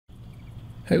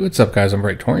Hey, what's up, guys? I'm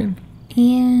Praetorian.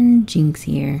 And Jynx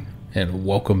here. And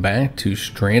welcome back to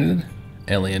Stranded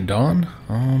Alien Dawn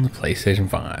on the PlayStation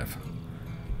 5.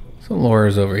 So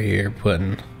Laura's over here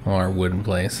putting all our wood in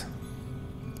place.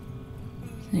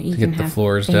 So you to can get the have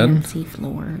floors done. fancy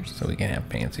floors. So we can have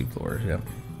fancy floors, yep.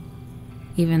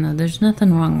 Even though there's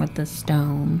nothing wrong with the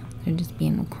stone. They're just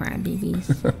being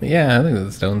crybabies. Yeah, I think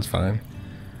the stone's fine.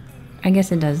 I guess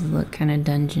it does look kind of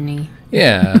dungeony.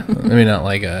 Yeah, I mean, not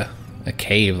like a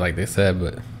cave like they said,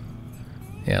 but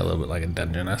yeah, a little bit like a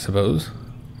dungeon, I suppose.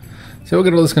 So we'll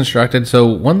get all this constructed. So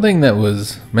one thing that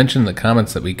was mentioned in the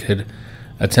comments that we could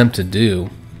attempt to do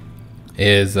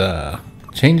is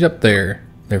change up their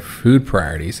food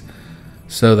priorities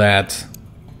so that,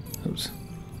 oops.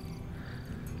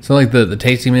 So like the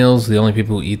tasty meals, the only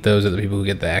people who eat those are the people who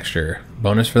get the extra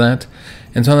bonus for that.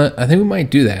 And so I think we might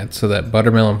do that so that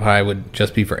buttermelon pie would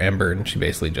just be for Ember, and she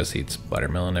basically just eats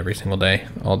buttermelon every single day,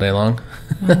 all day long.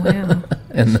 Oh, wow.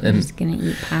 And She's then just going to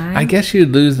eat pie? I guess she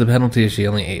would lose the penalty if she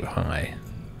only ate pie.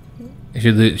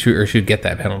 She'd get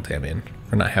that penalty, I mean,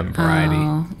 for not having variety.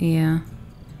 Oh, yeah.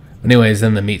 Anyways,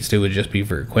 then the meat stew would just be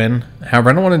for Quinn. However,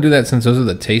 I don't want to do that since those are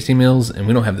the tasty meals, and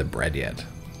we don't have the bread yet.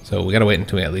 So we gotta wait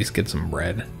until we at least get some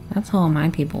bread. That's all my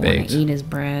people want to eat is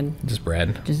bread. Just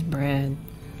bread. Just bread.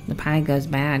 The pie goes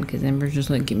bad because Ember's just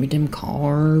like, give me them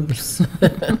carbs.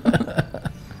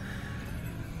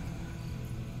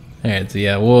 Alright, so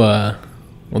yeah,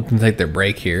 we'll take their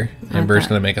break here. Ember's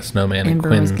gonna make a snowman, Ember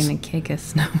and Quinn's was gonna kick a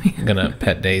snowman. gonna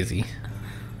pet Daisy.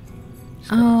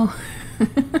 Oh.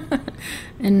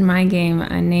 In my game,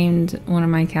 I named one of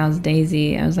my cows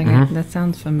Daisy. I was like, that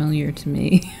sounds familiar to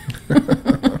me.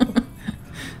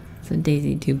 So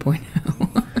Daisy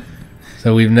 2.0.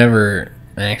 So we've never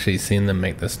actually seen them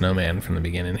make the snowman from the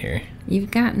beginning here.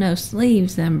 You've got no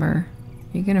sleeves, Ember.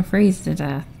 You're gonna freeze to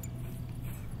death.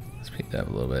 Speed that up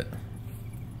a little bit.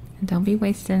 Don't be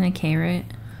wasting a carrot.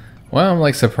 Wow, I'm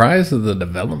like surprised at the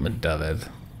development of it.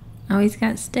 Oh, he's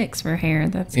got sticks for hair.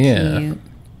 That's Yeah. cute.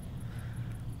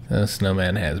 The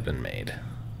snowman has been made.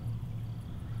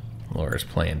 Laura's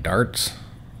playing darts.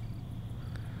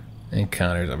 And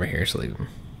Connor's over here sleeping.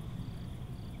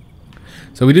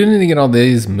 So we do need to get all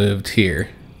these moved here.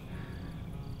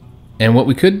 And what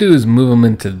we could do is move them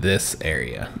into this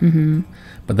area. Mm-hmm.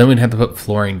 But then we'd have to put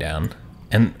flooring down.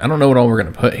 And I don't know what all we're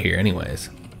going to put here anyways.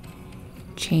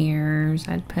 Chairs.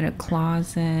 I'd put a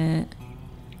closet.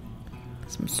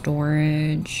 Some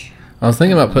storage. I was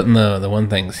thinking about putting the one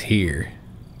things here.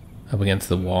 Up against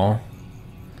the wall.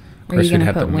 Of course, Are you going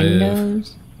to put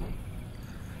windows?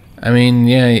 I mean,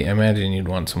 yeah, I imagine you'd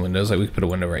want some windows. Like, we could put a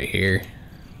window right here.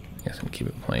 I guess I'm keep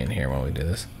it playing here while we do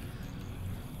this.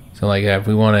 So, like, if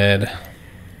we wanted to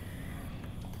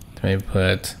maybe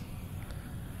put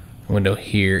a window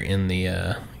here in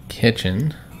the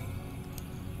kitchen.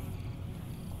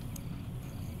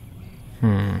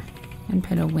 And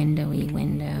put a windowy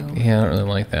window. Yeah, I don't really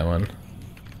like that one.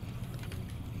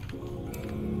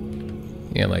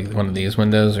 Yeah, like one of these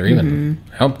windows, or even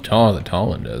how tall are the tall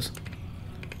windows?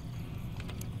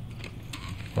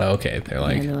 Well, okay, they're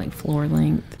like floor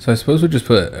length. So I suppose we'll just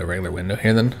put a regular window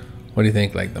here then. What do you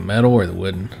think, like the metal or the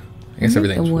wooden? I guess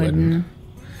everything's wooden.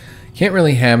 Can't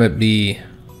really have it be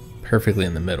perfectly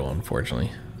in the middle,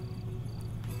 unfortunately.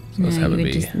 So let's have you it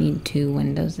would be. just need two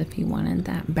windows if you wanted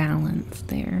that balance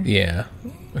there. Yeah,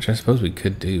 which I suppose we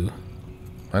could do.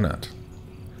 Why not?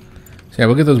 So yeah,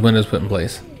 we'll get those windows put in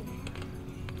place.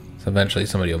 So eventually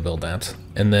somebody will build that.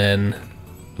 And then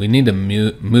we need to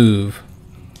move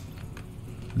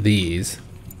these.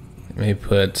 Maybe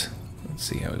put, let's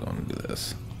see how we want to do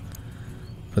this.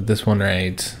 Put this one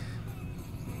right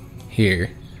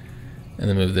here. And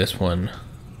then move this one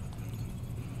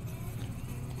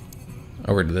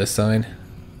over to this side.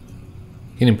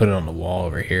 You can put it on the wall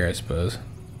over here, I suppose.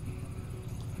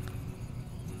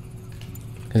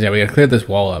 Because yeah, we gotta clear this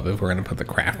wall up if we're gonna put the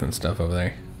craft and stuff over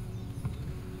there.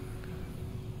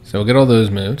 So we'll get all those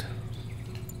moved.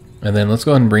 And then let's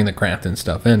go ahead and bring the crafting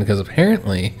stuff in, because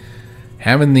apparently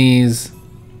having these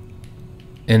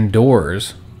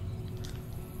indoors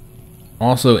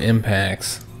also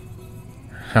impacts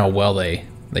how well they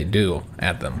do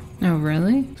at them. Oh,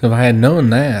 really? So if I had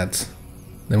known that,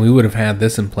 then we would have had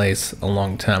this in place a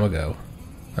long time ago.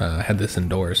 Had this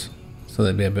indoors, so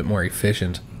they'd be a bit more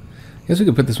efficient. I guess we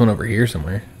could put this one over here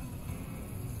somewhere.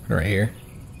 Right here.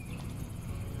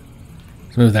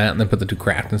 Let's move that and then put the two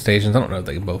crafting stations. I don't know if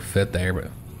they can both fit there, but I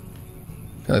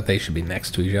feel like they should be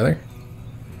next to each other.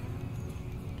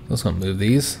 Let's move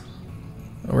these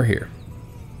over here.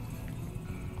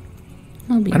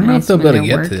 It'll be I don't know if nice they'll be when able to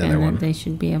they're get to the working other that one. They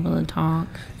should be able to talk.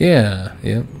 Yeah,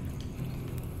 yep.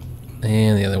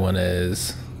 And the other one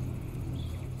is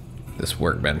this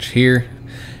workbench here.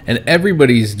 And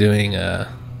everybody's doing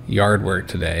yard work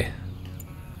today.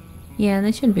 Yeah,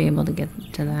 they should be able to get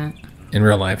to that. In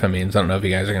real life, I mean, I don't know if you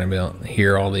guys are going to be able to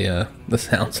hear all the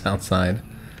sounds outside.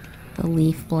 The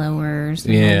leaf blowers,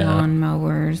 and the lawn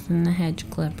mowers, and the hedge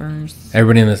clippers.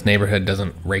 Everybody in this neighborhood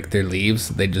doesn't rake their leaves.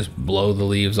 They just blow the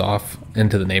leaves off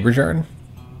into the neighbor's yard.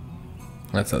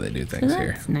 That's how they do things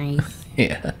here. That's nice.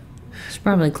 Yeah. Should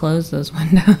probably close those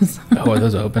windows. Oh, are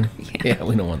those open? Yeah.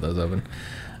 We don't want those open.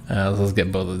 So let's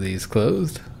get both of these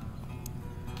closed.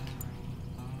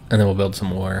 And then we'll build some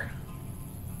more.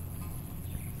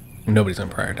 Nobody's going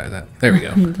to prioritize that. There we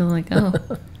go. They're like, oh.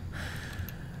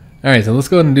 Alright, so let's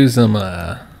go ahead and do some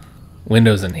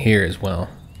windows in here as well.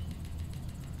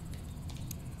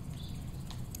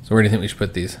 So where do you think we should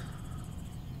put these?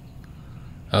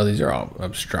 Oh, these are all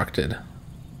obstructed.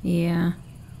 Yeah.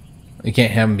 You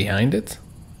can't have them behind it?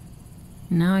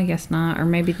 No, I guess not. Or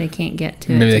maybe they can't get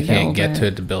to it. Maybe they can't get to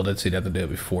it to build it, so you'd have to do it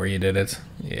before you did it.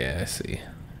 Yeah, I see.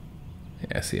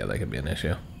 Yeah, I see how that could be an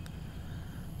issue.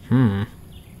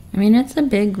 I mean, it's a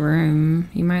big room.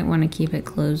 You might want to keep it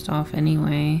closed off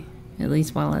anyway, at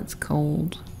least while it's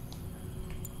cold.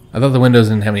 I thought the windows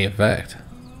didn't have any effect.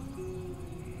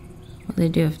 Well, they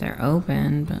do if they're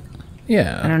open, but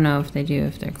yeah, I don't know if they do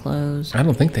if they're closed. I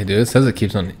don't think they do. It says it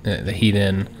keeps on the heat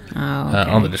in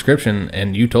on the description,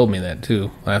 and you told me that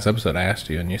too. Last episode, I asked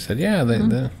you, and you said, "Yeah,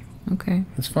 okay,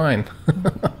 it's fine."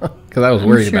 Because I was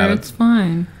worried about it. It's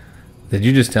fine. Did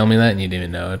you just tell me that and you didn't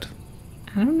even know it?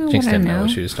 I don't know Jinx what I didn't know. know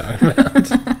what she was talking about.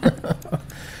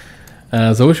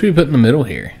 So what should we put in the middle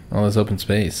here? All this open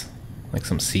space, like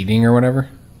some seating or whatever.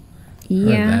 Yeah.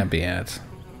 Where would that be at?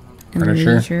 And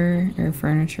Furniture? leisure or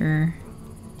furniture.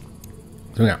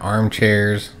 So we got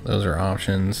armchairs. Those are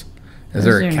options. Is Those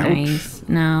there a are couch? nice.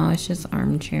 No, it's just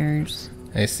armchairs.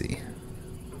 I see.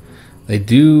 They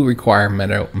do require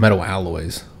metal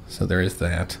alloys, so there is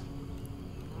that.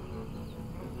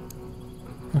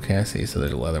 Okay, I see. So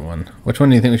there's a leather one. Which one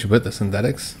do you think we should put? The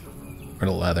synthetics or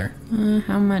the leather?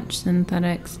 How much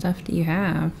synthetic stuff do you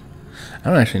have? I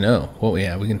don't actually know what we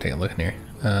have. We can take a look in here.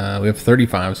 We have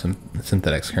 35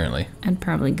 synthetics currently. I'd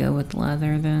probably go with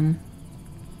leather then.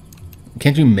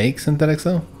 Can't you make synthetics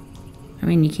though? I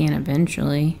mean, you can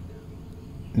eventually.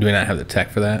 Do we not have the tech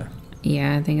for that?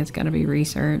 Yeah, I think it's got to be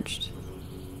researched.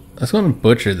 Let's go and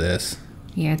butcher this.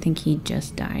 Yeah, I think he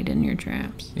just died in your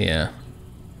traps. Yeah.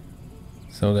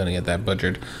 So we're going to get that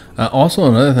butchered. Also,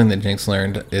 another thing that Jinx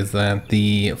learned is that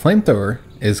the flamethrower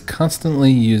is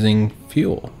constantly using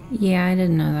fuel. Yeah, I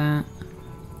didn't know that.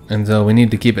 And so we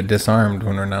need to keep it disarmed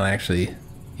when we're not actually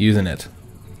using it.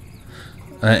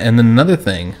 And then another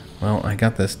thing, well, I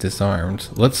got this disarmed.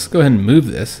 Let's go ahead and move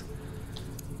this.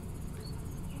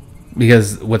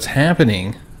 Because what's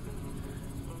happening...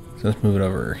 So let's move it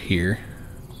over here.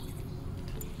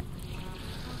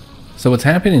 So what's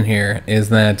happening here is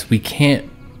that we can't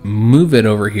move it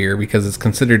over here because it's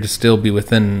considered to still be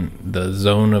within the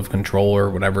zone of control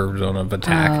or whatever zone of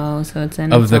attack. Oh, so it's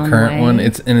in of its the own current way. one.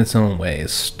 It's in its own way,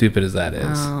 as stupid as that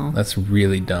is. Oh. That's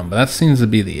really dumb. But that seems to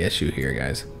be the issue here,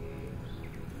 guys.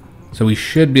 So we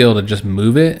should be able to just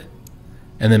move it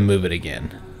and then move it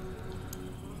again.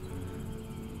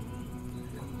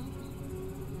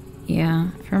 Yeah,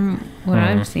 from what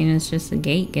I've seen, it's just the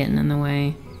gate getting in the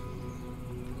way.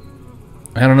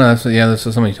 I don't know. That's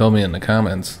what somebody told me in the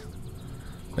comments.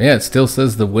 But yeah, it still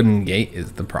says the wooden gate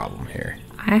is the problem here.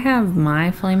 I have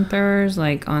my flamethrowers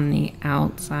like on the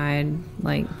outside,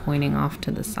 like pointing off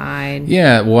to the side.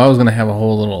 Yeah, well, I was gonna have a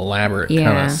whole little elaborate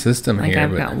kind of system like here.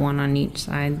 I've got one on each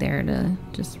side there to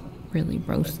just really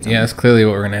roast them. Yeah, that's clearly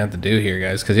what we're gonna have to do here,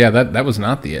 guys. Because yeah, that was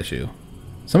not the issue.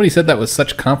 Somebody said that with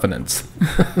such confidence.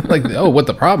 Like, oh, what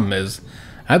the problem is?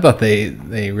 I thought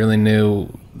they really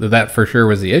knew that for sure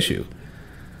was the issue.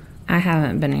 I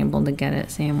haven't been able to get it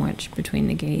sandwiched between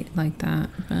the gate like that,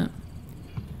 but...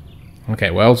 Okay,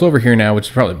 well, it's over here now, which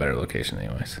is probably a better location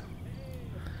anyways.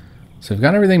 So we've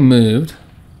got everything moved.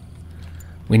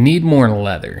 We need more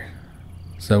leather.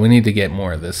 So we need to get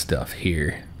more of this stuff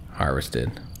here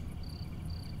harvested.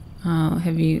 Oh,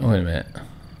 have you... Oh, wait a minute.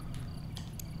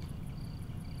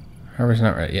 Harvest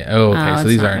not right yet. Oh, okay, so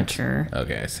these aren't... mature.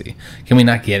 Okay, I see. Can we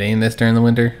not get any of this during the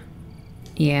winter?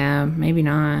 Yeah, maybe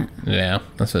not. Yeah,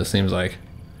 that's what it seems like.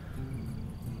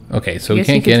 Okay, so I we guess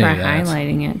can't you could get try any of that.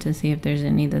 highlighting it to see if there's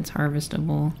any that's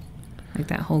harvestable. Like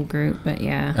that whole group, but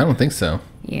yeah. I don't think so.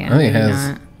 Yeah, I think it maybe has...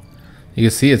 not. You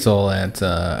can see it's all at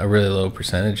a really low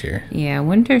percentage here. Yeah,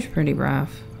 winter's pretty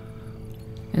rough.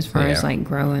 As far as like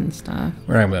growing stuff.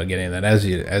 We're not going to get any of that, as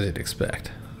you'd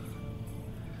expect.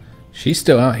 She's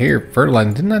still out here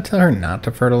fertilizing. Didn't I tell her not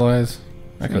to fertilize?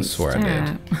 I could have swore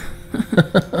I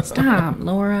did. Stop,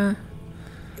 Laura.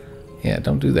 Yeah,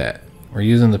 don't do that. We're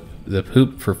using the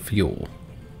poop for fuel.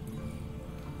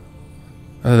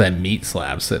 Oh, that meat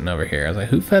slab sitting over here. I was like,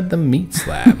 who fed the meat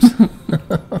slabs?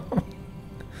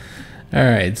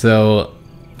 Alright, so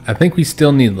I think we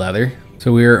still need leather.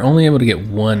 So we are only able to get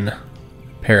one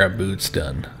pair of boots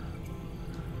done.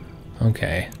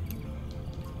 Okay.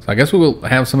 So I guess we will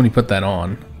have somebody put that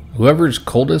on. Whoever's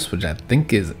coldest, which I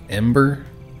think is Ember,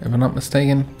 if I'm not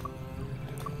mistaken.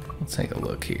 Let's take a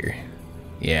look here.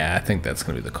 Yeah, I think that's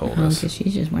going to be the coldest. Because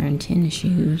she's just wearing tennis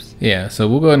shoes. Yeah, so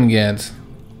we'll go ahead and get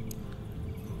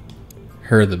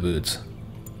her the boots.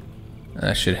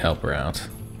 That should help her out.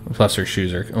 Plus her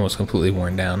shoes are almost completely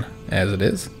worn down as it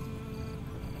is.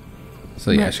 So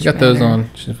yeah, she got those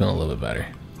on. She's feeling a little bit better.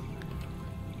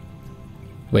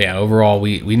 But yeah, overall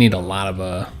we need a lot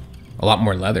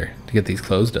more leather to get these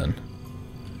clothes done.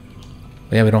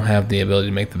 But yeah, we don't have the ability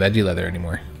to make the veggie leather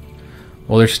anymore.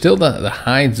 Well, there's still the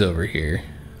hides over here.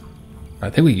 I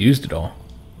think we used it all.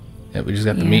 Yeah, we just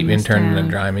got the meat being turned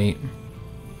into dry meat.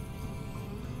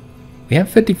 We have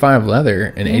 55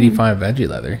 leather and 85 veggie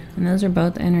leather. And those are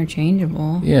both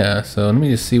interchangeable. Yeah, so let me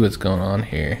just see what's going on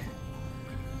here.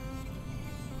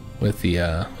 With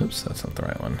the, oops, that's not the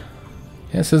right one.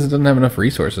 Yeah, it says it doesn't have enough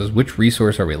resources. Which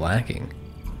resource are we lacking?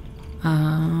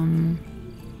 I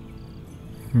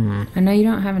know you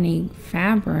don't have any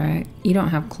fabric. You don't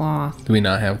have cloth. Do we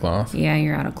not have cloth? Yeah,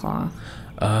 you're out of cloth.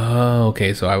 Oh,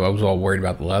 okay, so I was all worried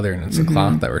about the leather and it's the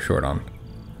cloth that we're short on.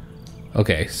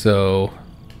 Okay, so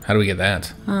how do we get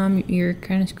that? You're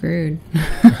kind of screwed.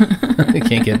 You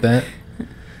can't get that?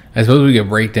 I suppose we could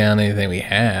break down anything we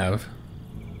have.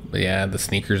 But yeah, the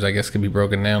sneakers I guess could be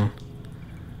broken down.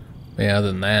 But yeah, other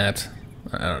than that,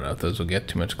 I don't know if those will get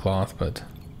too much cloth, but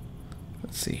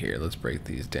let's see here. Let's break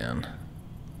these down.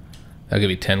 That could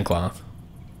be 10 cloth.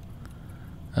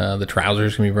 The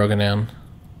trousers can be broken down.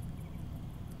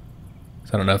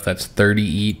 So I don't know if that's 30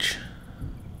 each.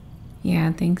 Yeah,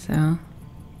 I think so.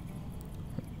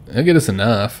 It'll get us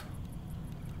enough.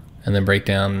 And then break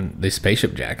down the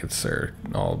spaceship jackets are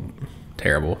all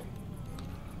terrible.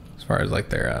 As far as like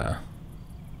their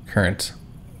current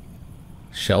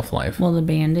shelf life. Will the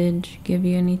bandage give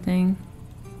you anything?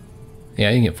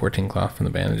 Yeah, you can get 14 cloth from the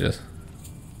bandages.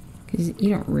 Because you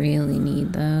don't really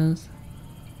need those.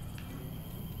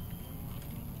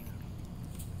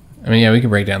 I mean, yeah, we can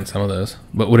break down some of those.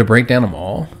 But would it break down them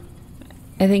all?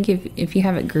 I think if you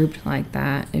have it grouped like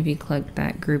that, if you click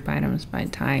that group items by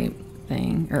type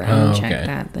thing, or uncheck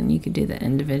that, then you could do the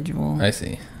individual. I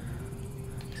see.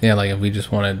 So yeah, like if we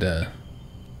just wanted to...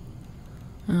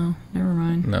 Oh, never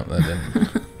mind. No, that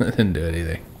didn't, that didn't do it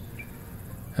either.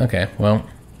 Okay, well,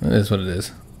 it is what it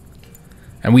is.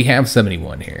 And we have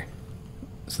 71 here.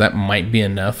 So that might be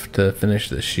enough to finish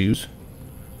the shoes.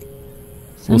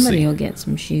 Somebody will get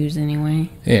some shoes anyway.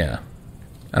 Yeah.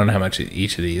 I don't know how much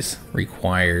each of these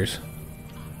requires.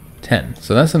 10.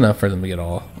 So that's enough for them to get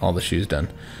all the shoes done.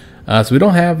 So we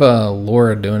don't have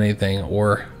Laura doing anything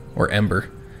or Ember.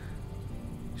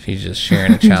 She's just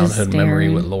sharing a childhood memory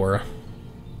with Laura.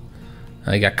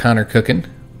 You got Connor cooking.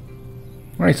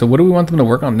 Alright, so what do we want them to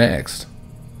work on next?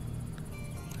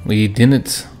 We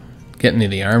didn't get any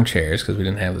of the armchairs because we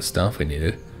didn't have the stuff we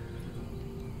needed.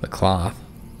 The cloth.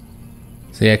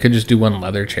 So yeah, I could just do one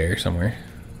leather chair somewhere.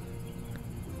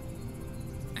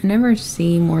 I never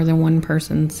see more than one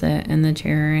person sit in the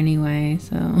chair anyway,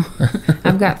 so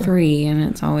I've got 3 and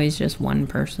it's always just one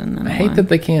person. I hate that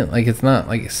they can't, like, it's not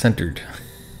like centered.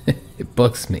 It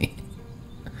bugs me.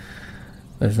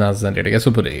 It's not centered. I guess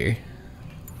we'll put it here.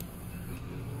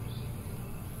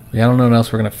 Yeah, I don't know what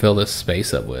else we're going to fill this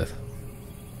space up with.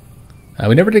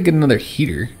 We never did get another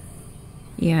heater.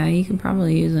 Yeah, you could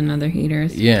probably use another heater.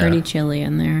 It's pretty chilly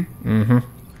in there. Mm-hmm.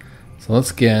 So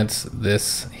let's get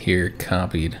this here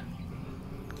copied.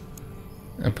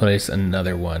 And place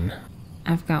another one.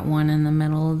 I've got one in the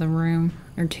middle of the room.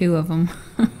 Or 2 of them.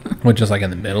 What, just like in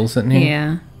the middle sitting here?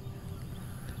 Yeah.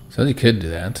 So you could do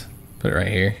that. Put it right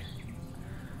here.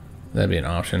 That'd be an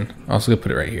option. Also could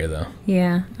put it right here though.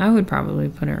 Yeah, I would probably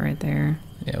put it right there.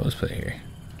 Yeah, let's put it here.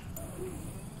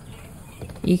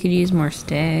 You could use more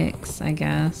sticks, I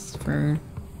guess, for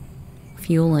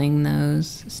fueling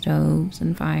those stoves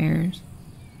and fires.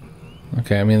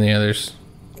 Okay, I mean, yeah, there's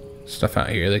stuff out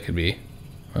here that could be...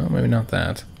 Well, maybe not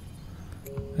that.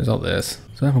 There's all this.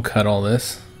 So I'm going to cut all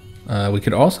this. We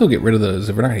could also get rid of those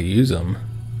if we're not going to use them.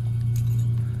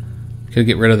 Could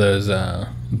get rid of those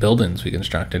buildings we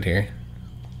constructed here.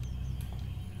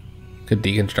 Could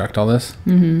deconstruct all this.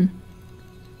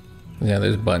 Mm-hmm. Yeah,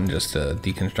 there's a button just to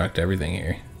deconstruct everything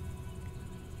here.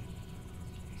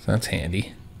 So that's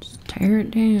handy. Just tear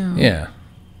it down. Yeah.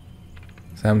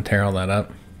 So I'm gonna tear all that up.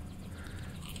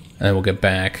 And then we'll get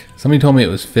back. Somebody told me it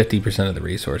was 50% of the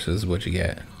resources, what you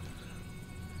get.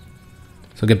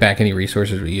 So get back any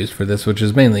resources we used for this, which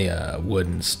is mainly wood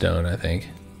and stone, I think.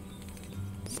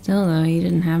 Still, though, you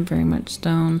didn't have very much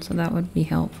stone, so that would be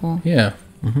helpful. Yeah.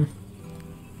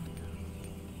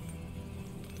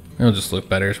 It'll just look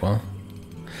better as well.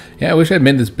 Yeah, I wish I'd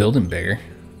made this building bigger.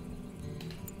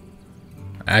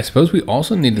 I suppose we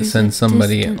also need to send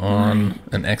somebody on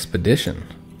an expedition.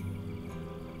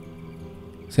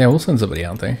 So yeah, we'll send somebody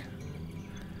out there.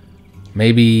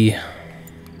 Maybe...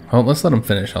 Well, let's let them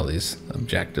finish all these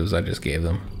objectives I just gave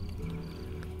them.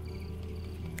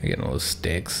 They're getting all those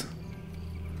sticks.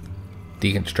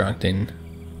 Deconstructing.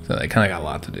 So they kind of got a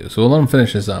lot to do. So we'll let them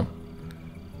finish this up.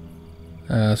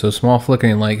 So a small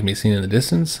flickering light can be seen in the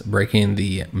distance, breaking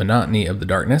the monotony of the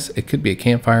darkness. It could be a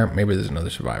campfire. Maybe there's another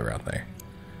survivor out there.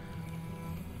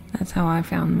 That's how I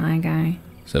found my guy.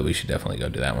 So we should definitely go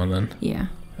do that one then? Yeah.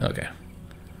 Okay.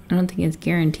 I don't think it's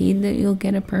guaranteed that you'll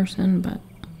get a person, but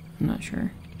I'm not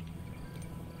sure.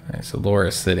 Alright, so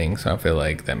Laura's sitting, so I feel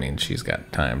like that means she's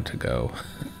got time to go.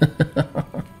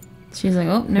 She's like,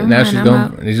 oh, never now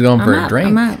mind. She's going for a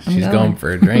drink. She's going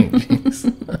for a drink.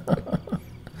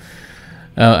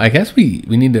 I guess we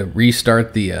need to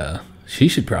restart the... she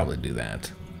should probably do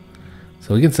that.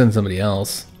 So we can send somebody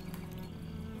else.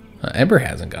 Ember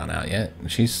hasn't gone out yet.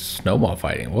 She's snowball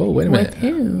fighting. Whoa, wait a minute. With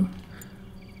who?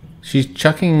 She's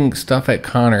chucking stuff at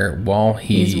Connor while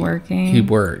he's working. He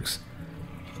works.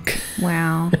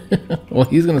 Wow. Well,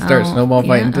 he's going to start snowball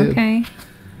fighting too. Okay.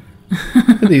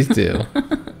 Look at these two.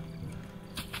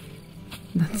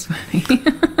 That's funny.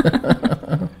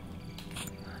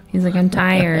 He's like, I'm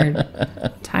tired.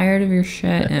 Tired of your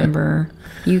shit, Ember.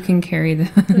 You can carry the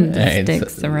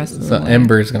sticks the rest of the way. So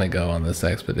Ember's going to go on this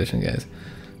expedition, guys.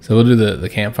 So we'll do the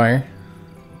campfire.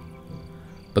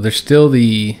 But there's still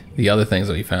the other things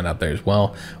that we found out there as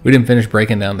well. We didn't finish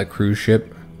breaking down the cruise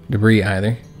ship debris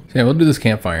either. So yeah, we'll do this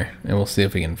campfire, and we'll see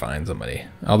if we can find somebody.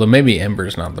 Although maybe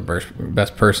Ember's not the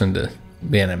best person to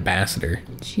be an ambassador.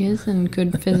 She is in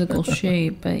good physical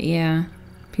shape, but yeah,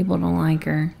 people don't like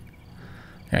her.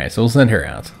 Alright, so we'll send her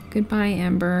out. Goodbye,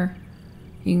 Ember.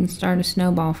 You can start a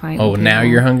snowball fight. Oh, now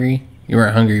you're hungry? You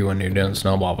weren't hungry when you were doing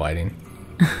snowball fighting.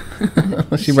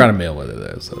 She brought a meal with her,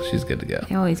 though, so she's good to go.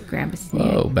 I always grab a snack.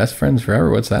 Whoa, best friends forever?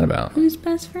 What's that about? Who's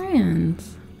best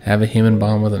friends? Have a human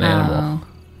bond with an animal.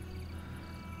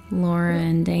 Laura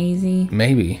and Daisy.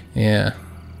 Maybe, yeah.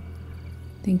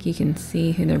 I think you can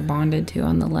see who they're bonded to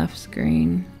on the left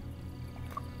screen.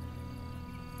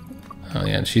 Oh,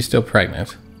 yeah, and she's still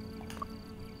pregnant.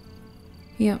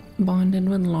 Yep, bonded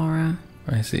with Laura.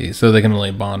 I see. So they can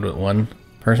only bond with one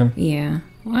person? Yeah.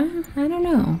 Well, I don't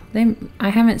know. I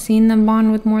haven't seen them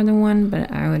bond with more than one,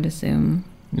 but I would assume.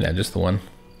 Yeah, just the one.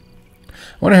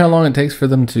 I wonder how long it takes for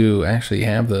them to actually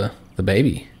have the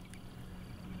baby.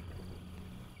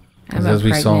 How about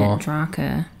pregnant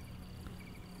Draka?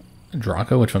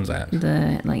 Draka? Which one's that?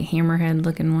 The, like, hammerhead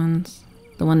looking ones.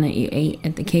 The one that you ate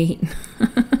at the gate.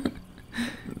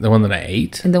 The one that I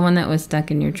ate? The one that was stuck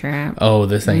in your trap. Oh,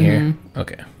 this thing here?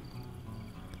 Okay.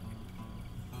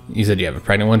 You said you have a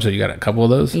pregnant one, so you got a couple of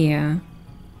those? Yeah.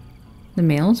 The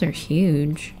males are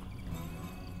huge.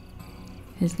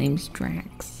 His name's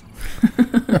Drax.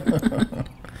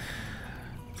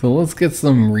 So let's get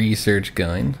some research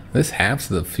going. This halves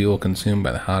the fuel consumed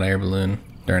by the hot air balloon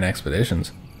during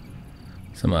expeditions.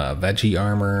 Some veggie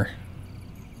armor.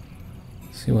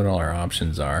 See what all our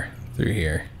options are through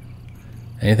here.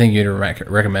 Anything you'd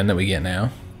recommend that we get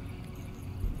now?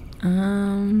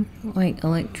 Like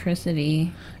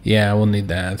electricity. Yeah, we'll need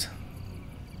that.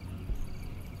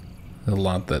 There's a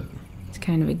lot that... It's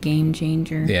kind of a game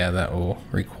changer. Yeah, that will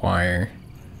require...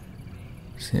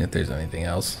 See if there's anything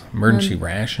else. Emergency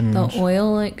rations. The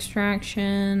oil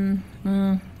extraction.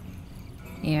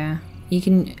 Yeah. You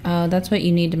can... that's what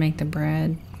you need to make the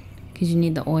bread. Because you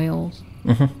need the oils.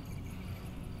 You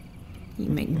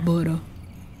make butter.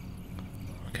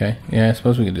 Okay. Yeah, I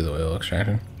suppose we could do the oil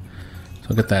extraction. So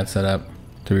we'll get that set up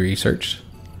to be researched.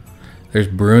 There's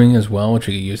brewing as well, which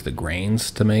we could use the grains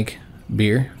to make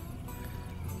beer.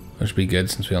 Which would be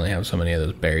good since we only have so many of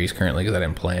those berries currently because I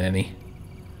didn't plant any.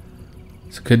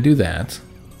 So could do that.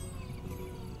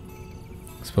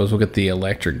 I suppose we'll get the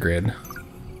electric grid.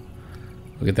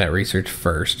 We'll get that research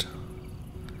first.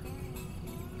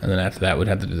 And then after that we'd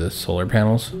have to do the solar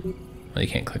panels. Well, you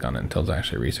can't click on it until it's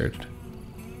actually researched.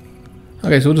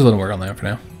 Okay, so we'll just let them work on that for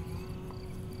now.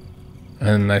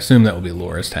 And I assume that will be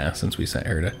Laura's task since we sent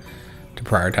her to to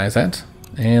prioritize that.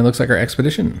 And it looks like our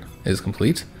expedition is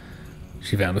complete.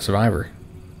 She found a survivor.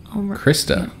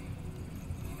 Krista. Yeah.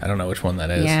 I don't know which one that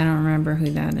is. Yeah, I don't remember who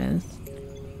that is.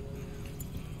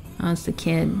 Oh, it's the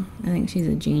kid. I think she's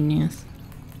a genius.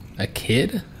 A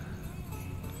kid?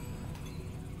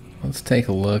 Let's take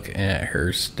a look at her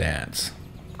stats.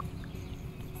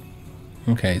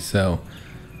 Okay, so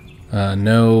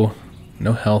no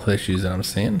health issues that I'm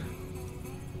seeing.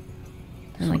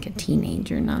 I'm like a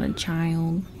teenager, not a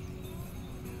child.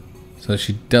 So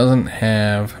she doesn't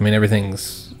have, I mean,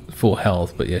 everything's full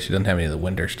health, but yeah, she doesn't have any of the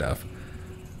winter stuff.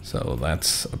 So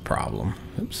that's a problem.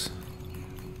 Oops.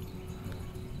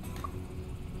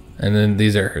 And then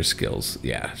these are her skills.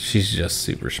 Yeah, she's just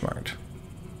super smart.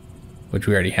 Which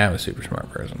we already have a super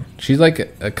smart person. She's like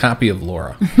a copy of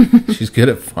Laura. She's good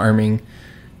at farming.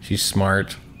 She's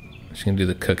smart. She can do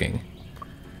the cooking.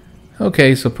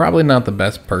 Okay, so probably not the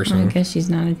best person. I guess she's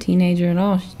not a teenager at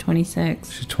all. She's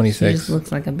 26. She's 26. She just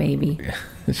looks like a baby.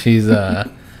 She's a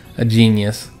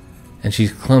genius, and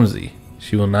she's clumsy.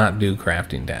 She will not do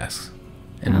crafting tasks.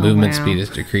 And movement speed is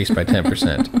decreased by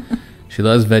 10%. She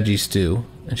loves veggie stew,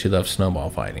 and she loves snowball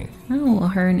fighting. Oh, well,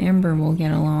 her and Ember will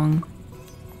get along.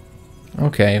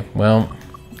 Okay, well,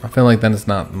 I feel like that is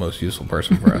not the most useful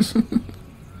person for us.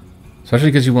 Especially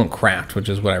because you won't craft, which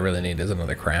is what I really need, is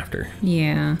another crafter.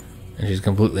 Yeah. And she's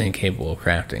completely incapable of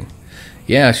crafting.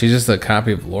 Yeah, she's just a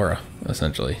copy of Laura,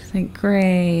 essentially. It's like,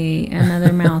 great,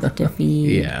 another mouth to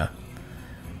feed. Yeah.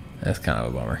 That's kind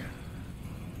of a bummer.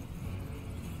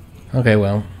 Okay,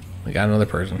 well, we got another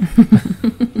person.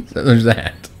 So there's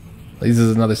that. At least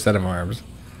there's another set of arms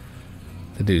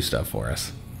to do stuff for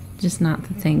us. Just not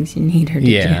the things you need her to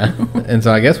do. Yeah. And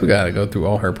so I guess we got to go through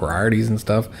all her priorities and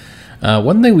stuff.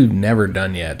 One thing we've never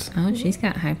done yet. Oh, she's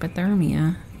got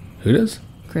hypothermia. Who does?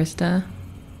 Krista.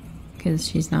 Because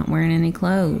she's not wearing any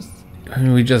clothes. I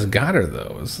mean, we just got her,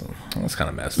 though. That's kind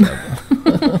of messed up.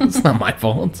 It's not my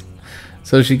fault.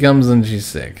 So she comes and she's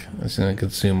sick. It's going to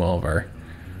consume all of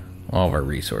our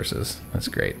resources. That's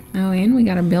great. Oh, and we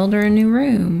got to build her a new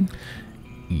room.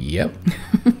 Yep.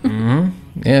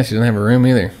 Yeah, she doesn't have a room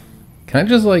either. Can I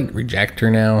just, like, reject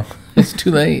her now? It's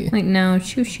too late. Like, no,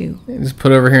 shoo. Just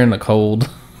put her over here in the cold.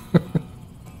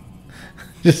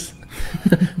 Just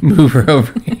move her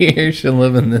over here. She'll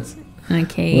live in this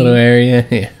little area.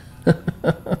 Yeah.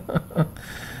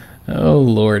 Oh,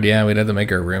 Lord. Yeah, we'd have to make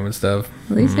her a room and stuff.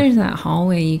 At least there's that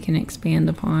hallway you can expand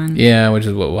upon. Yeah, which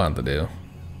is what we'll have to do.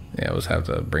 Yeah, we'll just have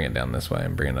to bring it down this way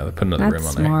and put another room on there.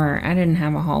 That's smart. I didn't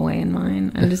have a hallway in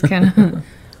mine. I just kind of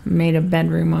made a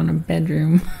bedroom on a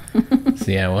bedroom.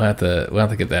 So yeah, we'll have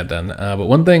to get that done. But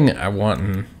one thing I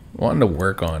wanting to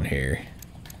work on here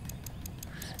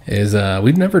is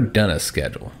we've never done a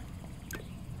schedule,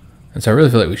 and so I really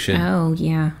feel like we should. Oh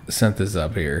yeah. Set this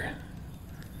up here.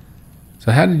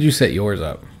 So how did you set yours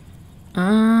up?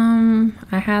 I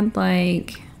had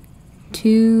like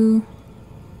two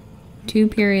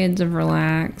periods of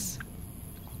relax.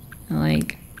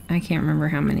 Like, I can't remember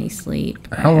how many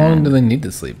sleep. How long do they need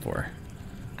to sleep for?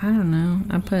 I don't know.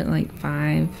 I put like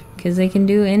 5 because they can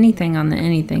do anything on the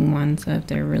anything one. So if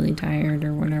they're really tired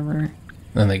or whatever,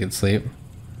 then they can sleep.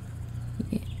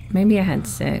 Maybe I had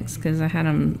 6 because I had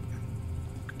them.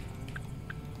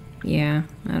 Yeah,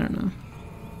 I don't know.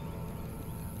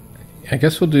 I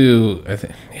guess we'll do. I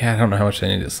don't know how much they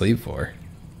need to sleep for.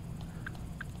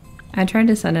 I tried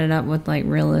to set it up with like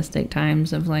realistic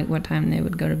times of like what time they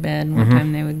would go to bed and what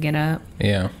time they would get up.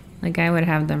 Yeah. Like I would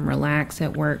have them relax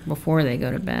at work before they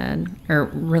go to bed, or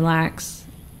relax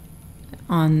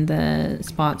on the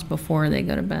spots before they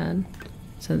go to bed,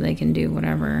 so they can do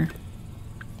whatever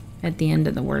at the end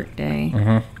of the work day.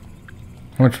 How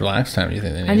much relax time do you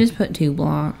think they need? I just put 2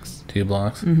 blocks. 2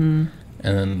 blocks? And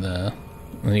then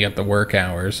you got the work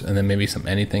hours, and then maybe some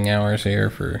anything hours here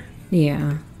for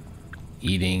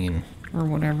eating and or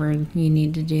whatever you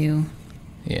need to do.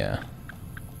 Yeah.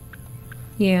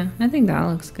 Yeah, I think that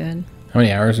looks good. How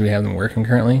many hours do we have them working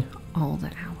currently? All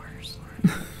the hours.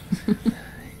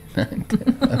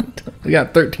 We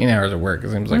got 13 hours of work. It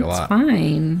seems like a lot. That's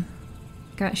fine.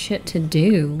 Got shit to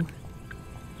do.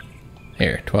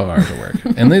 Here, 12 hours of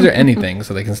work. And these are anything,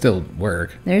 so they can still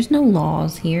work. There's no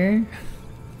laws here.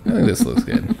 I think this looks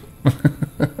good.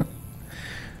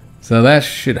 So that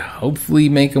should hopefully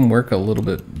make them work a little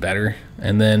bit better.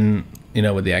 And then,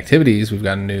 with the activities, we've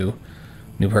got a new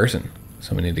person.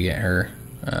 So we need to get her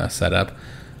set up,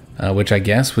 which I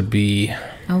guess would be...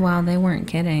 Oh, wow, they weren't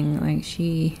kidding. Like,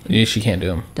 she can't do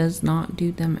them. Does not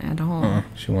do them at all.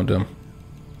 She won't do them.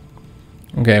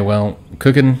 Okay, well,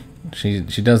 cooking, she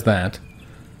does that.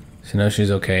 She knows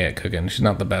she's okay at cooking. She's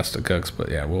not the best at cooks, but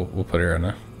yeah, we'll put her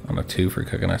on a 2 for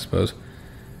cooking, I suppose.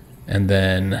 And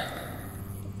then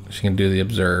she can do the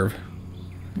observe.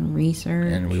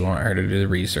 Research. And we want her to do the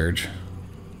research.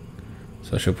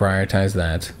 So she'll prioritize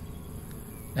that.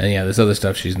 And yeah, this other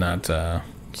stuff she's not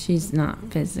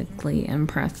physically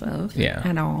impressive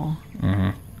at all.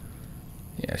 Mm-hmm.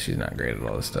 Yeah, she's not great at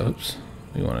all this stuff. Oops.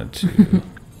 We wanted to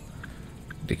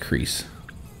decrease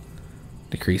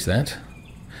that.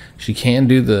 She can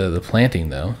do the planting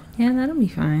though. Yeah, that'll be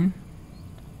fine.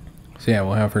 So yeah,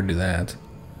 we'll have her do that.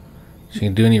 She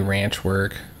can do any ranch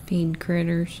work. Feed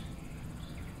critters.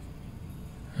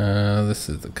 This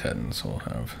is the cutting, so we'll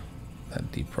have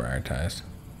that deprioritized.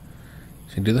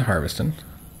 She can do the harvesting.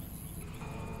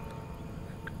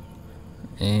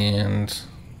 And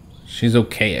she's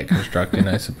okay at constructing,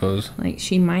 I suppose. Like,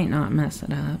 she might not mess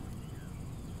it up.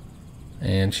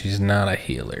 And she's not a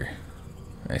healer.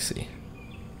 I see.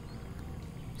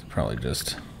 So probably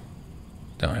just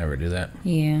don't have her do that.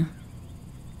 Yeah.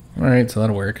 Alright, so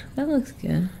that'll work. That looks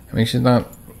good. I mean, she's not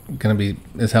going to be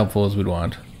as helpful as we'd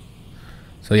want.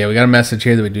 So yeah, we got a message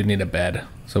here that we do need a bed.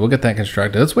 So we'll get that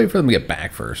constructed. Let's wait for them to get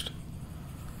back first.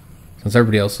 Since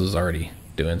everybody else is already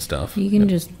doing stuff. You can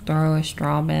just throw a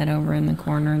straw bed over in the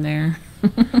corner there.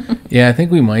 Yeah, I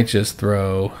think we might just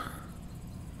throw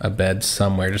a bed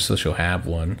somewhere just so she'll have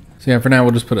one. So yeah, for now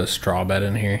we'll just put a straw bed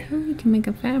in here. Or you can make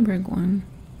a fabric one.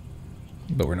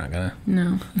 But we're not gonna.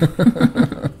 No.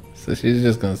 So she's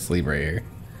just gonna sleep right here.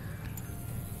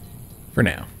 For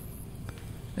now.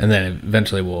 And then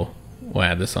eventually we'll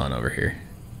add this on over here.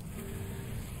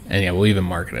 And yeah, we'll even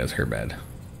mark it as her bed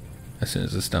as soon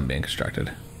as it's done being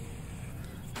constructed.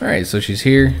 Alright, so she's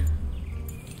here.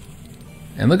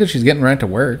 And look at, she's getting right to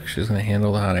work. She's going to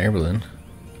handle the hot air balloon.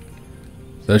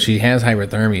 So she has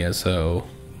hyperthermia, so...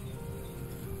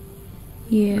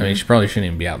 Yeah. I mean, she probably shouldn't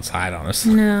even be outside,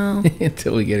 honestly. No.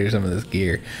 Until we get her some of this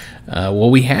gear. Well,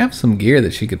 we have some gear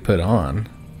that she could put on.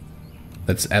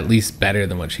 That's at least better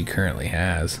than what she currently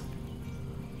has.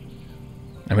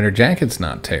 I mean, her jacket's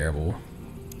not terrible.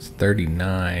 It's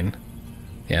 39.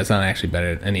 Yeah, it's not actually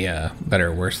better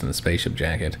or worse than the spaceship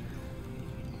jacket.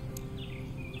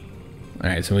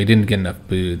 Alright, so we didn't get enough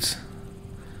boots.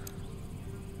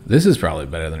 This is probably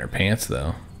better than her pants,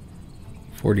 though.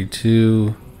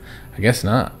 42. I guess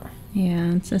not.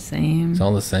 Yeah, it's the same. It's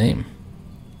all the same.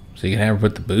 So you can have her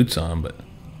put the boots on, but...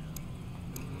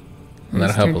 And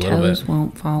that'll help a little bit. Toes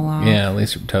won't fall off. Yeah, at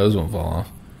least her toes won't fall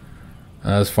off.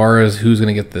 As far as who's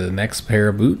going to get the next pair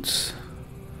of boots...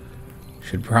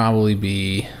 Should probably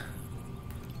be,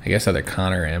 I guess, either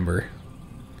Connor or Ember.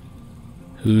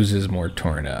 Whose is more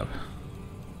torn up?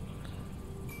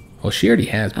 Well, she already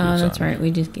has boots on. Oh, that's right.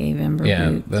 We just gave Ember boots.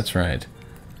 Yeah, that's right.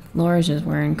 Laura's just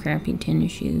wearing crappy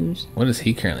tennis shoes. What does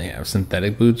he currently have?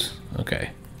 Synthetic boots?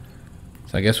 Okay.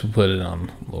 So I guess we'll put it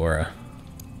on Laura.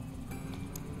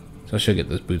 So she'll get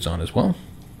those boots on as well.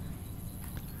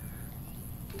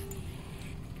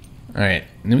 Alright,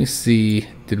 let me see.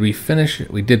 Did we finish?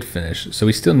 We did finish. So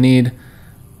we still need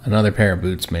another pair of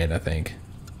boots made, I think.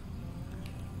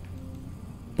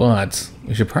 But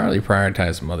we should probably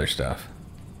prioritize some other stuff.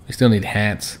 We still need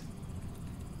hats.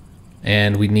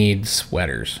 And we need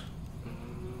sweaters.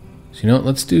 So you know what?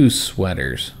 Let's do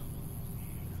sweaters.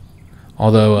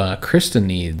 Although Krista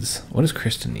needs... What does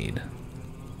Krista need?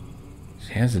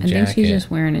 She has a jacket. I think she's just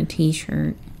wearing a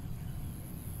t-shirt.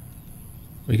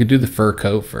 We could do the fur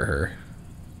coat for her.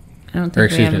 I don't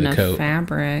think we have enough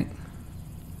fabric.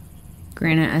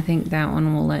 Granted, I think that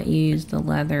one will let you use the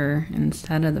leather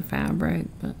instead of the fabric,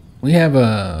 but... We have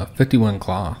a 51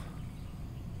 claw.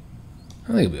 I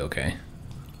think it'll be okay.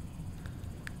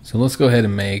 So let's go ahead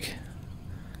and make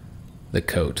the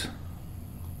coat.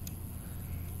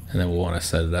 And then we'll want to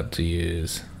set it up to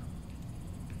use...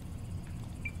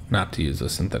 Not to use the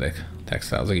synthetic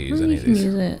textiles. I could use any of these.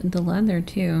 You can use the leather,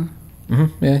 too.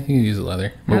 Mm-hmm. Yeah, you can use the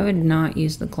leather. I would not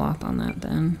use the cloth on that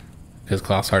then. Because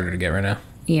cloth's harder to get right now?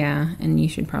 Yeah, and you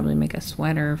should probably make a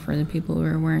sweater for the people who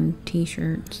are wearing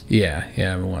t-shirts.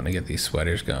 Yeah, we want to get these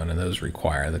sweaters going, and those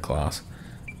require the cloths.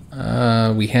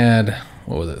 We had,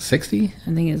 what was it, 60? I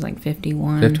think it was like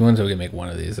 51. 51, so we can make one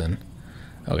of these then.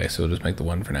 Okay, so we'll just make the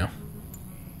one for now.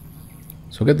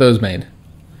 So we'll get those made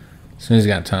as soon as you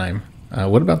got time.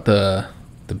 What about the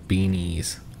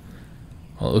beanies?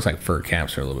 Well, it looks like fur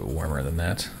caps are a little bit warmer than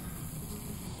that.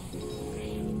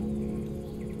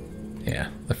 Yeah,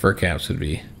 the fur caps would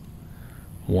be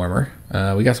warmer.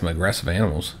 We got some aggressive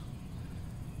animals.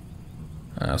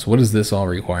 So what does this all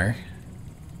require?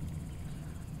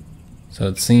 So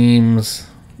it seems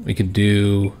we could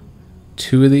do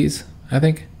 2 of these, I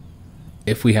think,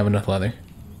 if we have enough leather.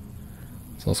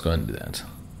 So let's go ahead and do that.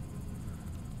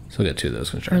 So we'll get 2 of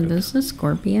those constructed. Are those the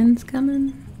scorpions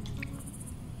coming?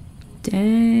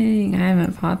 Dang, I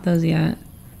haven't fought those yet.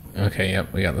 Okay,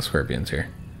 yep, we got the scorpions here.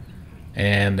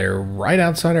 And they're right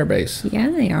outside our base. Yeah,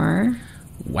 they are.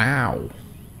 Wow.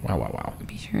 Wow, wow, wow.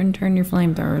 Be sure and turn your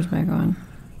flamethrowers back on.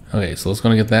 Okay, so let's go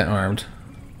and get that armed.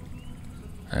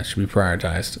 That should be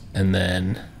prioritized. And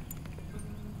then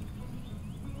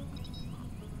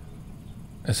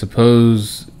I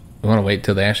suppose we want to wait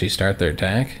till they actually start their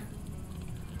attack.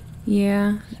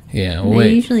 Yeah. Yeah, we'll They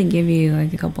wait. usually give you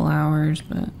like a couple hours,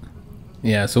 but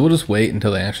Yeah, so we'll just wait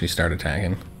until they actually start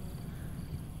attacking.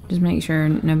 just make sure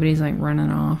nobody's like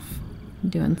running off,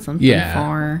 doing something Yeah.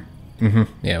 far.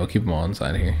 Yeah, we'll keep them all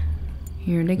inside here.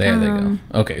 Here they There come.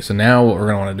 they go. Okay, so now what we're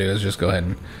going to want to do is just go ahead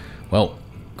and... Well,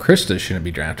 Krista shouldn't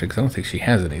be drafted because I don't think she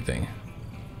has anything.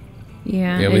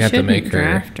 Yeah, Yeah, we it have to shouldn't make her-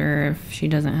 draft her if she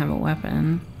doesn't have a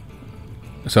weapon.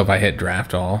 So if I hit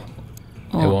draft all,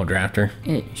 it Oh. won't draft her?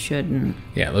 It shouldn't.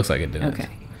 Yeah, it looks like it didn't. Okay.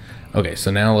 Okay,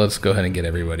 so now let's go ahead and get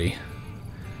everybody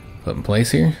put in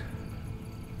place here.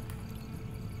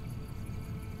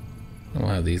 We'll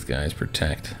have these guys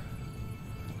protect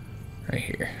right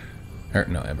here. Or,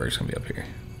 no, Ember's going to be up here.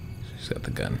 She's got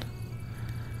the gun.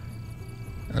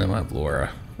 And then we'll have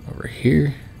Laura over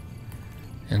here.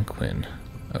 And Quinn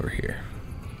over here.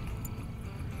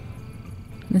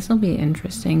 This will be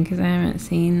interesting because I haven't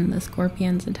seen the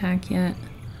scorpions attack yet.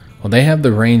 Well, they have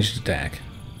the ranged attack.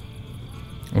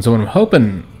 And so what I'm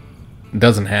hoping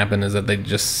doesn't happen is that they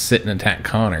just sit and attack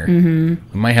Connor. We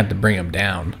might have to bring him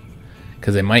down.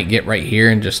 Because they might get right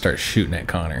here and just start shooting at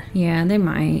Connor. Yeah, they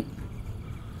might.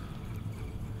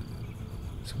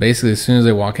 So basically, as soon as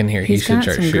they walk in here, he He's should got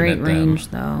start some shooting great at them. range,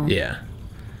 though. Yeah.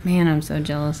 Man, I'm so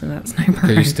jealous of that sniper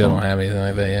Because you still rifle. don't have anything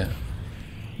like that yet.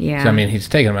 Yeah. So, I mean, he's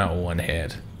taking them out with one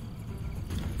hit.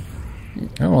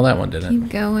 Oh, well, that one didn't.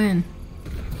 Keep going.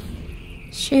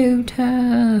 Shoot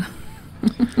her.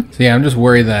 So, yeah, I'm just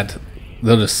worried that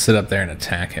they'll just sit up there and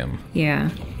attack him. Yeah.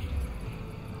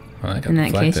 Well, that got In that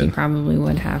case, you deflected. probably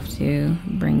would have to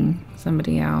bring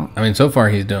somebody out. I mean, so far,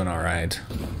 he's doing all right.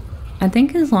 I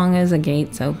think as long as the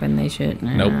gate's open, they should.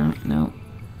 Nope. Nope.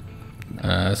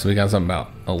 So we got something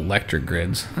about electric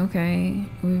grids. Okay.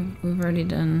 We've already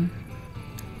done.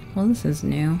 Well, this is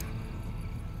new.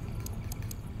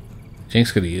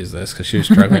 Jinx could have used this because she was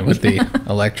struggling with the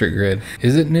electric grid.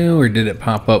 Is it new or did it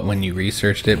pop up when you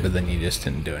researched it, but then you just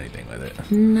didn't do anything with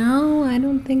it? No, I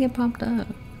don't think it popped up.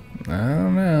 I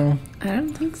don't know. I don't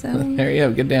think so. Hurry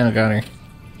up, get down, Connor.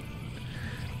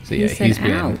 So yeah, He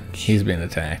said, ouch. he's being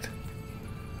attacked.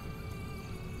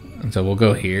 And so we'll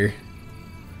go here.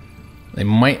 They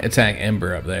might attack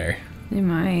Ember up there. They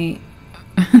might.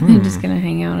 They're just gonna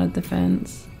hang out at the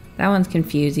fence. That one's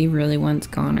confused. He really wants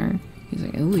Connor. He's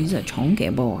like, oh, he's a chunky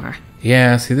boy.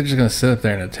 Yeah, see, they're just gonna sit up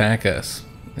there and attack us.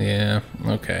 Yeah,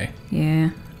 okay.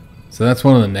 Yeah. So that's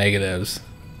one of the negatives.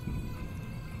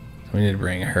 So we need to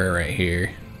bring her right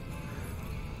here.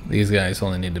 These guys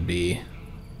only need to be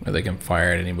where they can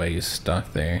fire at anybody who's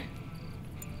stuck there.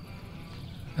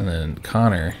 And then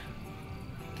Connor,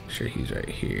 sure he's right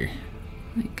here.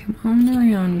 Like, come on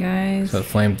around, guys. So the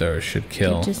flamethrower should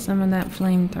kill. Get just some of that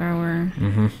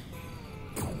flamethrower.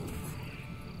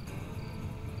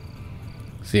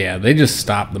 So yeah, they just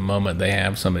stop the moment they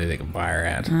have somebody they can fire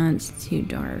at. It's too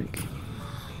dark.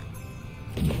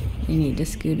 You need to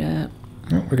scoot up.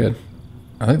 Oh, we're good.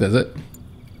 I think that's it.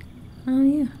 Oh,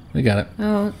 yeah. We got it.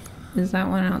 Oh, is that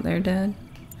one out there dead?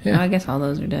 Yeah. Oh, I guess all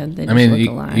those are dead. They I just mean, look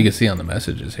you alive. can see on the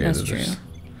messages here. That's that true. there's-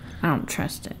 I don't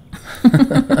trust it.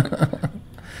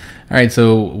 All right,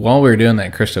 so while we were doing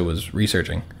that, Krista was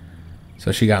researching.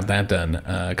 So she got that done.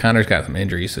 Connor's got some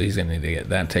injuries, so he's going to need to get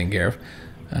that taken care of.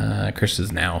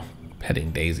 Krista's now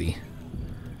petting Daisy.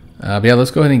 But yeah, let's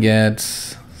go ahead and get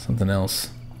something else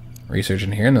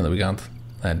researching here now that we got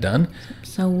that done.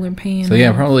 Solar panels. So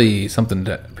yeah, probably something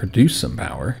to produce some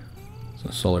power.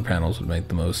 So solar panels would make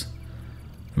the most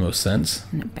sense.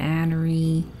 And a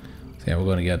battery. So yeah, we're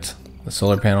going to get the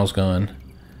solar panels going,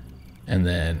 and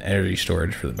then energy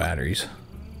storage for the batteries.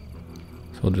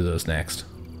 So we'll do those next.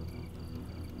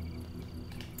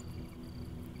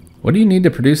 What do you need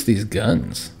to produce these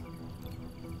guns?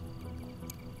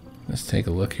 Let's take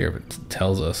a look here if it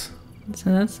tells us.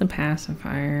 So that's the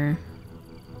pacifier.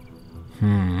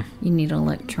 You need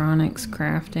electronics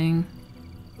crafting.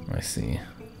 I see.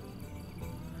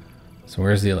 So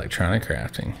where's the electronic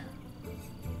crafting?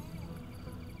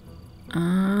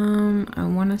 I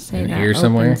want to say In that here opens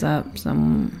somewhere? up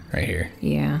some. Right here.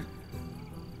 Yeah.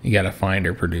 You gotta find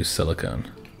or produce silicone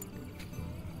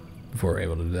before we're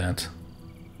able to do that.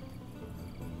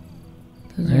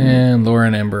 Those are, And Laura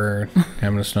and Ember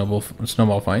having a snowball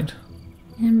fight.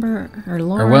 Ember or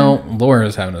Laura? Or, well,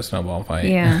 Laura's having a snowball fight.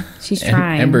 Yeah, she's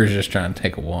trying. Ember's just trying to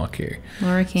take a walk here.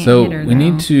 Laura can't so hit her, we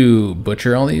need to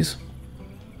butcher all these.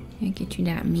 Yeah, get you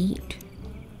that meat.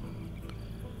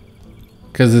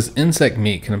 Because this insect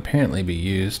meat can apparently be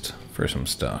used for some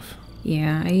stuff.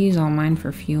 Yeah, I use all mine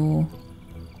for fuel.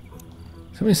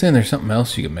 Somebody's saying there's something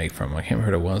else you can make from them. I can't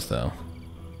remember what it was, though.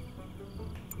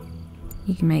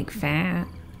 You can make fat,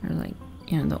 or like,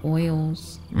 you know, the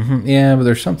oils. Yeah, but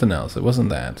there's something else. It wasn't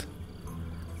that.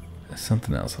 There's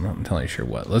something else. I'm not entirely sure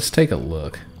what. Let's take a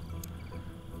look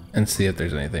and see if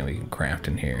there's anything we can craft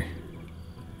in here.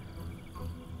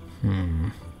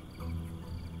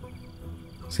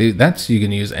 See, that's you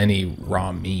can use any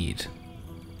raw meat.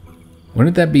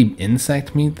 Wouldn't that be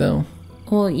insect meat, though?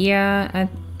 Well, yeah, I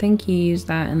think you use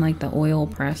that in like the oil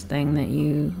press thing that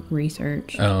you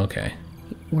researched. Oh, okay.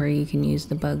 Where you can use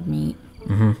the bug meat.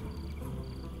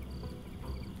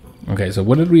 Okay, so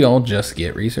what did we all just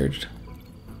get researched?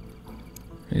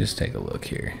 Let me just take a look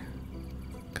here.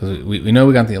 Because we know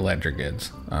we got the electric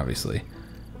goods, obviously.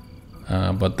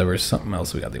 But there was something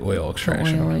else. We got the oil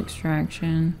extraction. The oil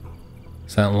extraction.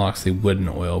 So that unlocks the wooden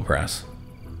oil press.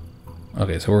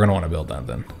 Okay, so we're going to want to build that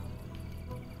then.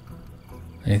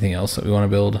 Anything else that we want to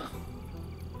build?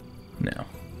 No.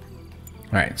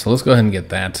 Alright, so let's go ahead and get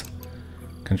that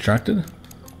constructed.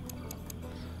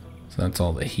 So that's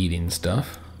all the heating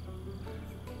stuff.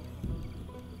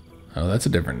 Oh, that's a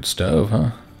different stove,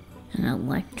 huh? An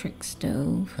electric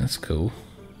stove. That's cool.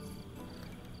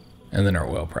 And then our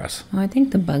oil press. Oh, I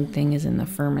think the bug thing is in the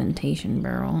fermentation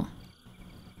barrel.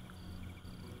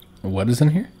 What is in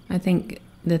here? I think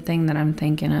the thing that I'm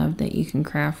thinking of that you can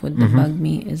craft with the bug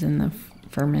meat is in the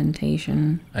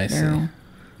fermentation barrel. See.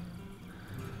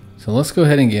 So let's go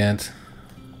ahead and get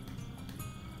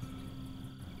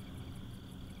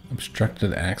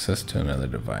obstructed access to another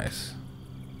device.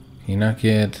 Can you not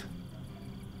get...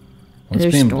 What's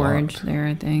There's being storage blocked? there,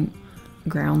 I think.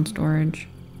 Ground storage.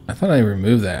 I thought I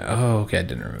removed that. Oh, okay, I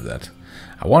didn't remove that.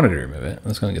 I wanted to remove it.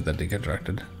 Let's go and get that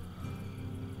deconstructed.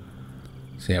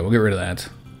 So yeah, we'll get rid of that.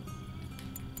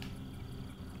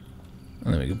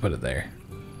 And then we can put it there.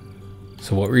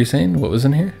 So what were you saying? What was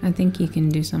in here? I think you can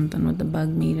do something with the bug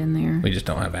meat in there. We just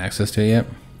don't have access to it yet.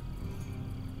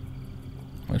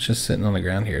 Well, it's just sitting on the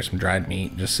ground here. Some dried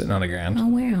meat just sitting on the ground. Oh,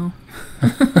 wow.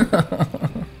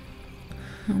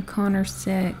 Oh, Connor's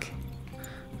sick.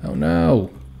 Oh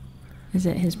no. Is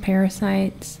it his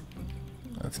parasites?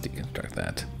 Let's deconstruct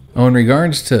that. Oh, in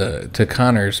regards to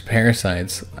Connor's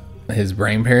parasites, his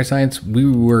brain parasites, we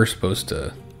were supposed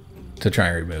to try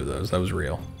and remove those. That was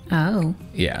real. Oh.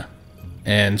 Yeah.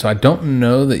 And so I don't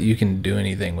know that you can do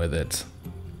anything with it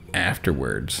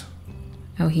afterwards.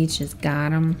 Oh, he's just got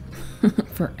them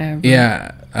forever.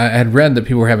 Yeah, I had read that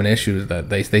people were having issues that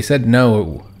they said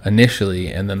no initially,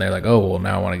 and then they're like, oh, well,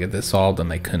 now I want to get this solved, and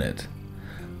they couldn't.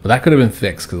 But that could have been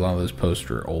fixed because a lot of those posts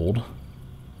were old.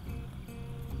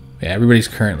 Yeah, everybody's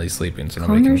currently sleeping, so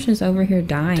nobody Connor's can just over here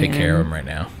dying. take care of them right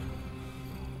now.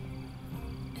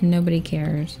 And nobody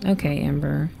cares. Okay,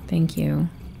 Ember. Thank you.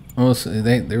 Well, so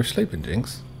they were sleeping,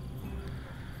 Jinx.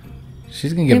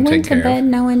 She's going to get them They taken went to care bed of.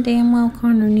 knowing damn well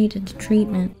Connor needed the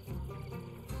treatment.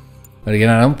 But again,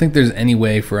 I don't think there's any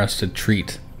way for us to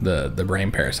treat the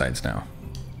brain parasites now.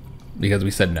 Because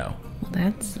we said no. Well,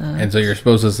 that's... And so you're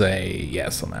supposed to say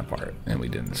yes on that part, and we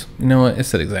didn't. You know what? It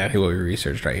said exactly what we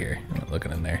researched right here. I'm not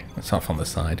looking in there. It's off on the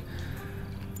side.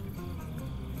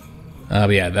 But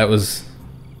yeah, that was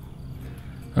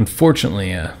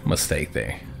unfortunately a mistake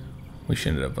there. We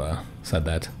shouldn't have said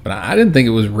that. But I didn't think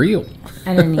it was real.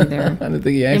 I didn't either. I didn't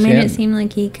think he It actually made had it seem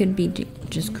like he could be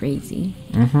just crazy.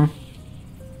 Mm-hmm.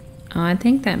 Oh, I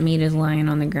think that meat is lying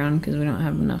on the ground because we don't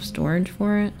have enough storage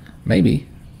for it. Maybe.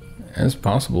 It's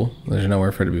possible. There's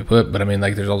nowhere for it to be put. But I mean,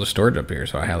 like, there's all the storage up here,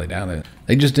 so I highly doubt it.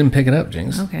 They just didn't pick it up,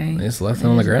 Jinx. Okay. They just left it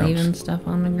on the ground. Leaving stuff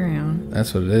on the ground.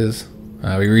 That's what it is.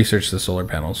 We researched the solar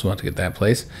panels, so we'll have to get that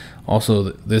placed.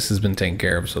 Also, this has been taken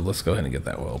care of, so let's go ahead and get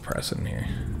that oil press in here.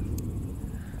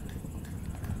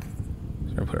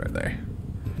 So we'll put it right there.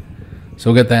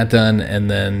 So we'll get that done, and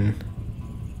then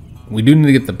we do need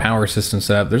to get the power system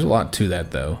set up. There's a lot to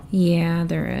that, though. Yeah,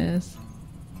 there is.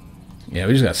 Yeah,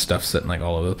 we just got stuff sitting like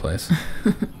all over the place.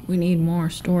 We need more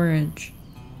storage.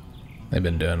 They've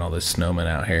been doing all this snowmen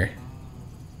out here.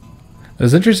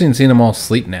 It's interesting seeing them all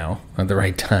sleep now at the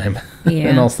right time. Yeah.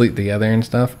 And all sleep together and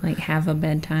stuff. Like have a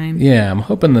bedtime. Yeah, I'm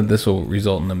hoping that this will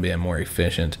result in them being more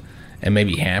efficient and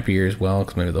maybe happier as well,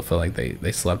 because maybe they'll feel like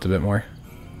they slept a bit more.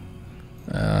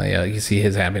 Yeah, you see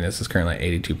his happiness is currently at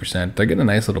 82%. They're getting a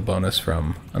nice little bonus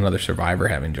from another survivor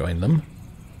having joined them.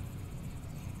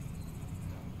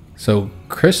 So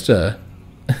Krista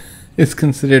is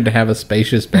considered to have a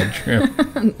spacious bedroom.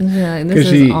 Yeah,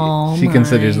 this is all she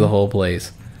considers mine. the whole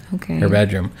place Okay. her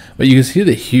bedroom. But you can see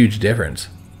the huge difference.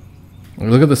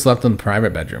 Look at the slept in the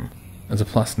private bedroom. It's a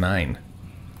 +9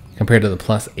 compared to the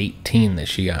 +18 that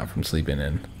she got from sleeping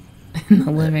in In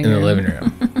the living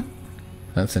room.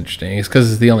 That's interesting. It's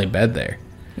because it's the only bed there.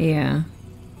 Yeah.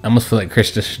 I almost feel like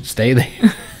Krista should stay there.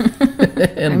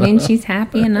 I mean, she's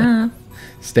happy enough.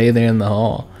 Stay there in the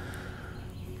hall.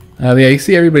 Yeah, you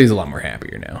see everybody's a lot more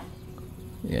happier now.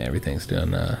 Yeah, everybody's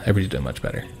doing much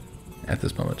better at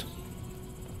this moment.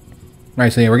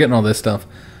 Alright, so yeah, we're getting all this stuff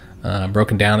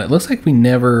broken down. It looks like we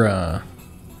never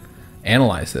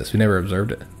analyzed this. We never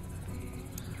observed it.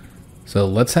 So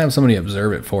let's have somebody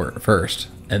observe it first,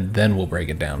 and then we'll break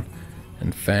it down.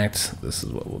 In fact, this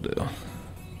is what we'll do.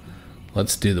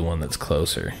 Let's do the one that's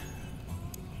closer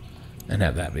and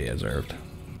have that be observed.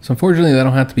 So unfortunately,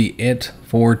 that'll have to be it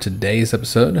for today's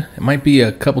episode. It might be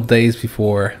a couple days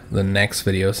before the next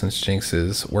video since Jinx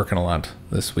is working a lot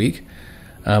this week.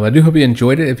 But I do hope you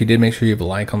enjoyed it. If you did, make sure you leave a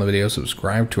like on the video,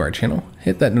 subscribe to our channel,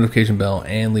 hit that notification bell,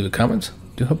 and leave a comment.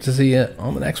 Do hope to see you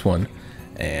on the next one.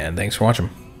 And thanks for watching.